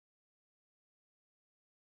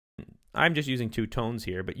I'm just using 2 tones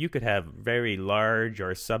here, but you could have very large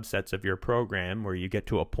or subsets of your program where you get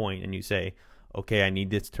to a point and you say, okay, I need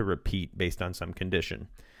this to repeat based on some condition.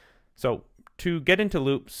 So to get into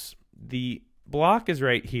loops, the block is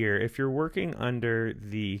right here. If you're working under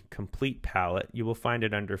the complete palette, you will find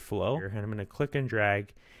it under flow. And I'm going to click and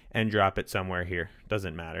drag and drop it somewhere here.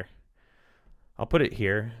 Doesn't matter. I'll put it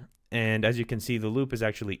here. And as you can see, the loop is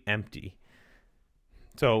actually empty.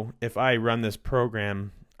 So if I run this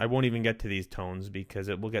program, I won't even get to these tones because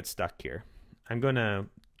it will get stuck here. I'm going to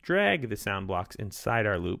drag the sound blocks inside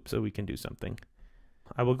our loop so we can do something.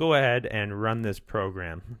 I will go ahead and run this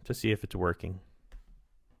program to see if it's working.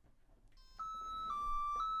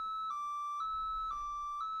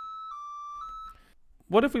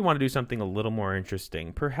 What if we want to do something a little more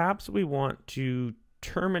interesting? Perhaps we want to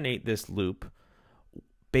terminate this loop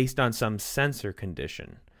based on some sensor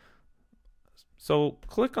condition. So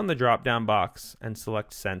click on the drop-down box and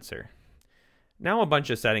select sensor. Now a bunch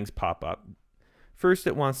of settings pop up. First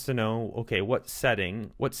it wants to know, okay, what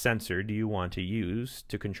sensor do you want to use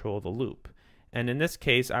to control the loop? And in this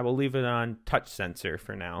case, I will leave it on touch sensor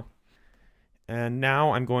for now. And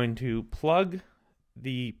now I'm going to plug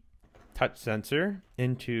the touch sensor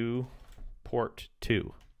into port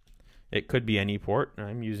 2. It could be any port.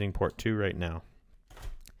 I'm using port 2 right now.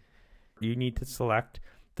 You need to select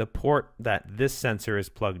the port that this sensor is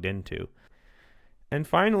plugged into. And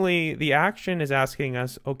finally, the action is asking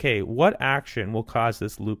us, okay, what action will cause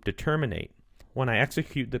this loop to terminate? When I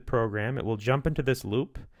execute the program, it will jump into this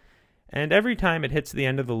loop, and every time it hits the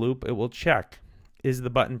end of the loop, it will check, is the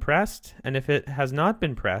button pressed? And if it has not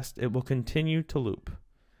been pressed, it will continue to loop.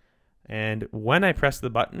 And when I press the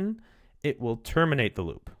button, it will terminate the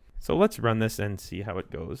loop. So let's run this and see how it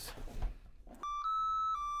goes.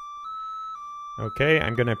 Okay,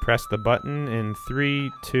 I'm going to press the button in 3,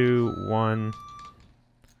 2, 1,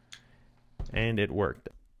 and it worked.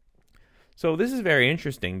 So this is very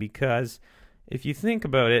interesting because if you think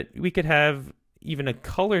about it, we could have even a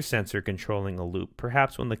color sensor controlling a loop.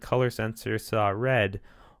 Perhaps when the color sensor saw red,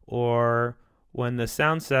 or when the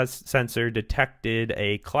sound sensor detected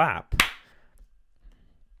a clap.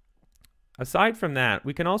 Aside from that,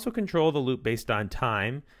 we can also control the loop based on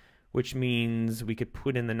time, which means we could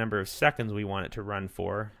put in the number of seconds we want it to run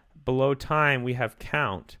for. Below time, we have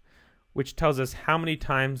count, which tells us how many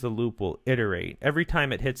times the loop will iterate. Every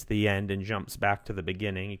time it hits the end and jumps back to the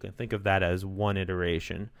beginning, you can think of that as one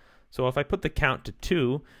iteration. So if I put the count to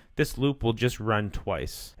 2, this loop will just run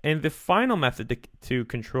twice. And the final method to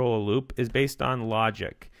control a loop is based on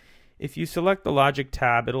logic. If you select the logic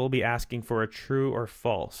tab, it will be asking for a true or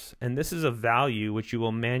false. And this is a value which you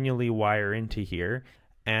will manually wire into here,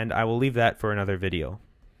 and I will leave that for another video.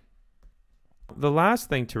 The last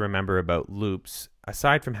thing to remember about loops,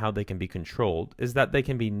 aside from how they can be controlled, is that they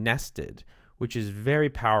can be nested, which is very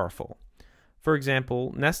powerful. For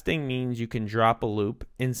example, nesting means you can drop a loop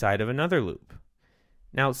inside of another loop.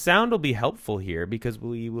 Now, sound will be helpful here because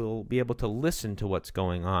we will be able to listen to what's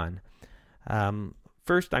going on.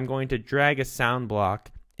 First, I'm going to drag a sound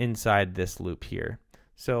block inside this loop here.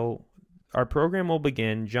 So our program will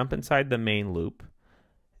begin, jump inside the main loop.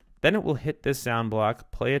 Then it will hit this sound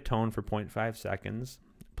block, play a tone for 0.5 seconds,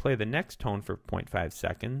 play the next tone for 0.5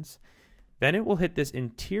 seconds. Then it will hit this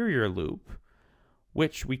interior loop,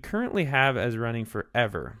 which we currently have as running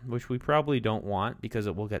forever, which we probably don't want because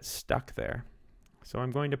it will get stuck there. So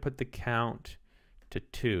I'm going to put the count to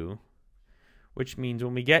 2, which means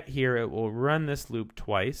when we get here, it will run this loop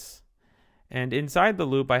twice. And inside the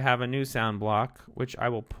loop, I have a new sound block, which I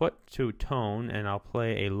will put to tone, and I'll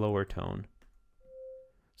play a lower tone.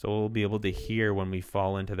 So we'll be able to hear when we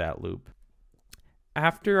fall into that loop.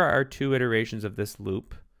 After our 2 iterations of this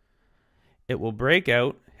loop, it will break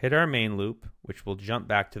out, hit our main loop, which will jump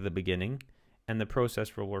back to the beginning, and the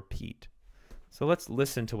process will repeat. So let's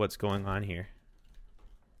listen to what's going on here.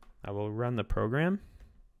 I will run the program.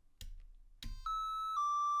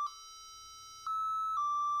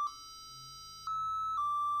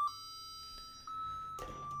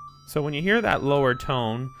 So when you hear that lower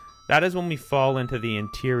tone, that is when we fall into the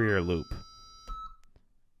interior loop.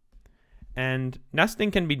 And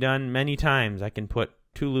nesting can be done many times. I can put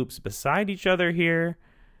 2 loops beside each other here.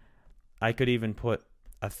 I could even put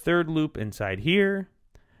a 3rd loop inside here,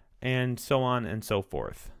 and so on and so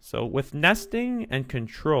forth. So with nesting and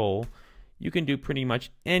control, you can do pretty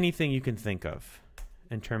much anything you can think of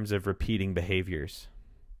in terms of repeating behaviors.